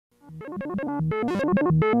Hey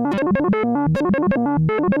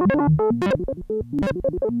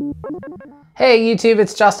YouTube,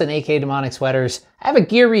 it's Justin, aka Demonic Sweaters. I have a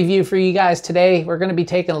gear review for you guys today. We're going to be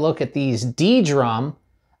taking a look at these ddrum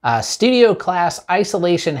studio class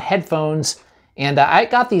isolation headphones. And I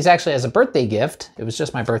got these actually as a birthday gift. It was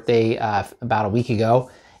just my birthday about a week ago.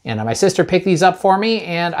 And my sister picked these up for me,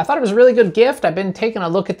 and I thought it was a really good gift. I've been taking a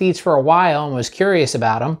look at these for a while and was curious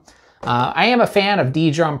about them. I am a fan of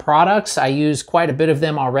ddrum products. I use quite a bit of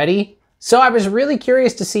them already. So I was really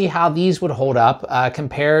curious to see how these would hold up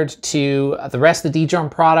compared to the rest of the ddrum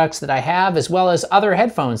products that I have, as well as other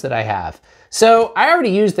headphones that I have. So I already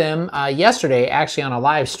used them yesterday, actually on a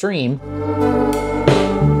live stream.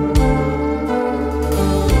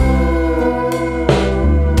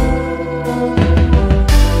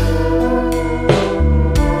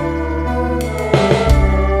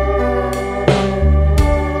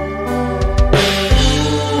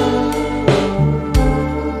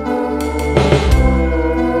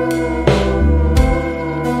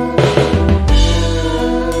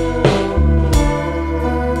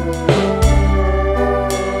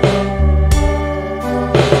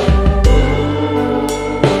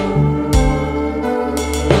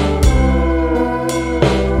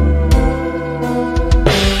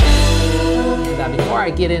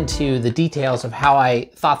 Get into the details of how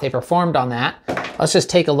I thought they performed on that, let's just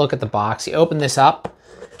take a look at the box. You open this up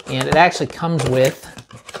and it actually comes with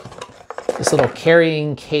this little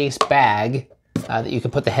carrying case bag that you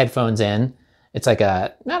can put the headphones in. It's like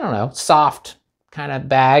a, I don't know, soft kind of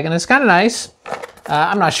bag, and it's kind of nice.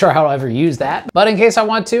 I'm not sure how I'll ever use that, but in case I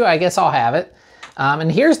want to, I guess I'll have it.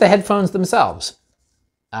 And here's the headphones themselves.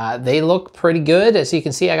 They look pretty good. As you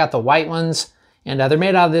can see, I got the white ones, and they're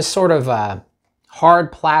made out of this sort of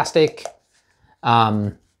hard plastic,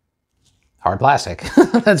 that's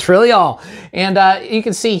really all. And you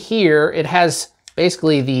can see here, it has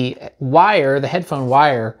basically the wire, the headphone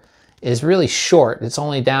wire is really short. It's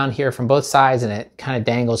only down here from both sides, and it kind of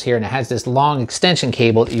dangles here, and it has this long extension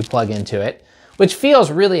cable that you plug into it, which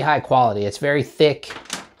feels really high quality. It's very thick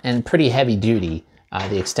and pretty heavy duty,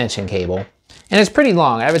 the extension cable. And it's pretty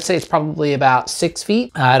long. I would say it's probably about 6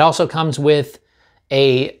 feet. It also comes with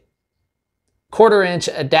a 1/4-inch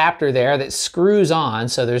adapter there that screws on,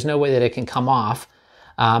 so there's no way that it can come off.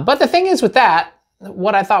 But the thing is with that,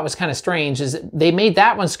 what I thought was kind of strange is they made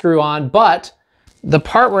that one screw on, but the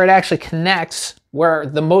part where it actually connects, where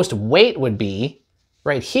the most weight would be,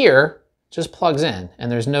 right here, just plugs in, and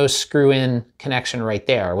there's no screw-in connection right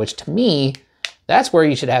there, which to me, that's where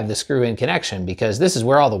you should have the screw-in connection, because this is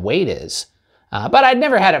where all the weight is. But I'd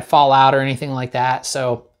never had it fall out or anything like that,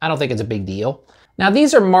 so I don't think it's a big deal. Now,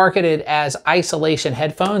 these are marketed as isolation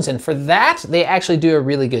headphones, and for that, they actually do a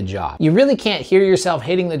really good job. You really can't hear yourself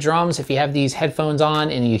hitting the drums if you have these headphones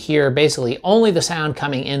on and you hear basically only the sound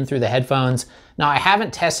coming in through the headphones. Now, I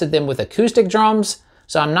haven't tested them with acoustic drums,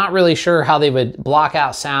 so I'm not really sure how they would block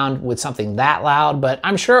out sound with something that loud, but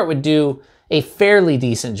I'm sure it would do a fairly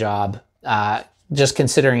decent job, just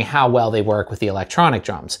considering how well they work with the electronic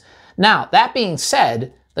drums. Now, that being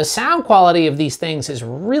said, the sound quality of these things is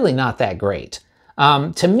really not that great.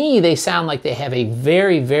 To me, they sound like they have a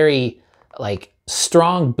very, very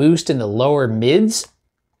strong boost in the lower mids,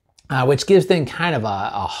 which gives them kind of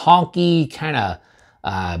a honky, kind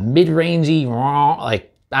of mid-rangey,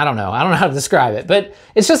 I don't know how to describe it, but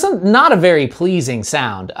it's just not a very pleasing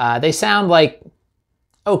sound. They sound like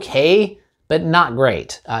okay, but not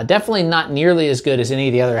great. Definitely not nearly as good as any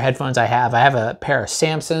of the other headphones I have. I have a pair of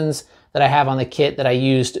Samsons that I have on the kit that I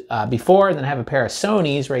used before, and then I have a pair of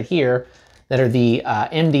Sonys right here that are the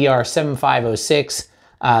MDR 7506.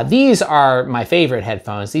 These are my favorite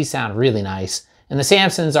headphones. These sound really nice. And the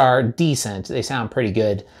Samsons are decent. They sound pretty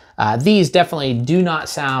good. These definitely do not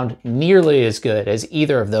sound nearly as good as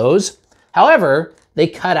either of those. However, they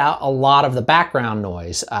cut out a lot of the background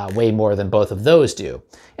noise, way more than both of those do.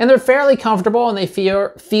 And they're fairly comfortable, and they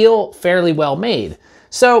feel fairly well made.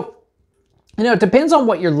 So, you know, it depends on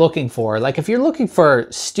what you're looking for. Like if you're looking for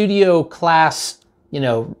studio class, you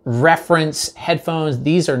know, reference headphones,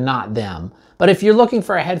 these are not them. But if you're looking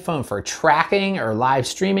for a headphone for tracking or live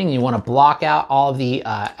streaming, and you want to block out all of the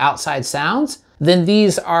outside sounds, then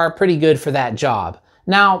these are pretty good for that job.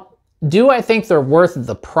 Now, do I think they're worth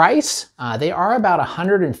the price? They are about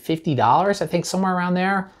 $150, I think, somewhere around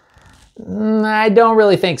there. I don't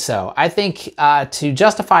really think so. I think to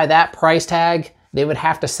justify that price tag, they would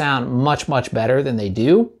have to sound much, much better than they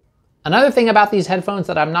do. Another thing about these headphones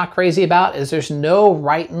that I'm not crazy about is there's no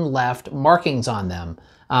right and left markings on them.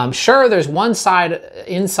 Sure, there's one side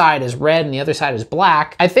inside is red and the other side is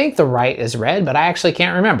black. I think the right is red, but I actually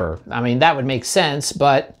can't remember. I mean, that would make sense,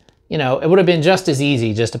 but you know, it would have been just as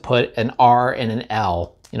easy just to put an R and an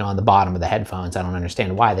L, you know, on the bottom of the headphones. I don't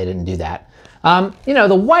understand why they didn't do that. You know,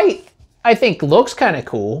 the white, I think, looks kind of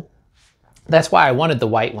cool. That's why I wanted the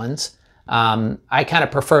white ones. I kind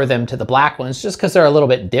of prefer them to the black ones just because they're a little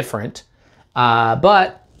bit different.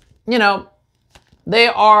 But, you know, they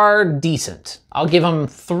are decent. I'll give them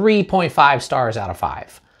 3.5 stars out of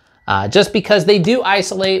 5. Just because they do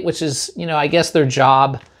isolate, which is, you know, I guess their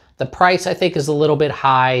job. The price, I think, is a little bit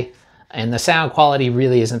high, and the sound quality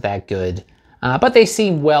really isn't that good. But they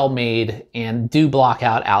seem well made and do block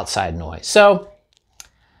out outside noise. So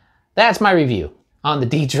that's my review on the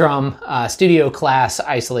ddrum studio class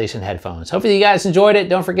isolation headphones. Hopefully you guys enjoyed it.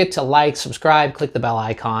 Don't forget to like, subscribe, click the bell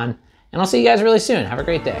icon, and I'll see you guys really soon. Have a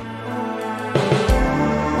great day.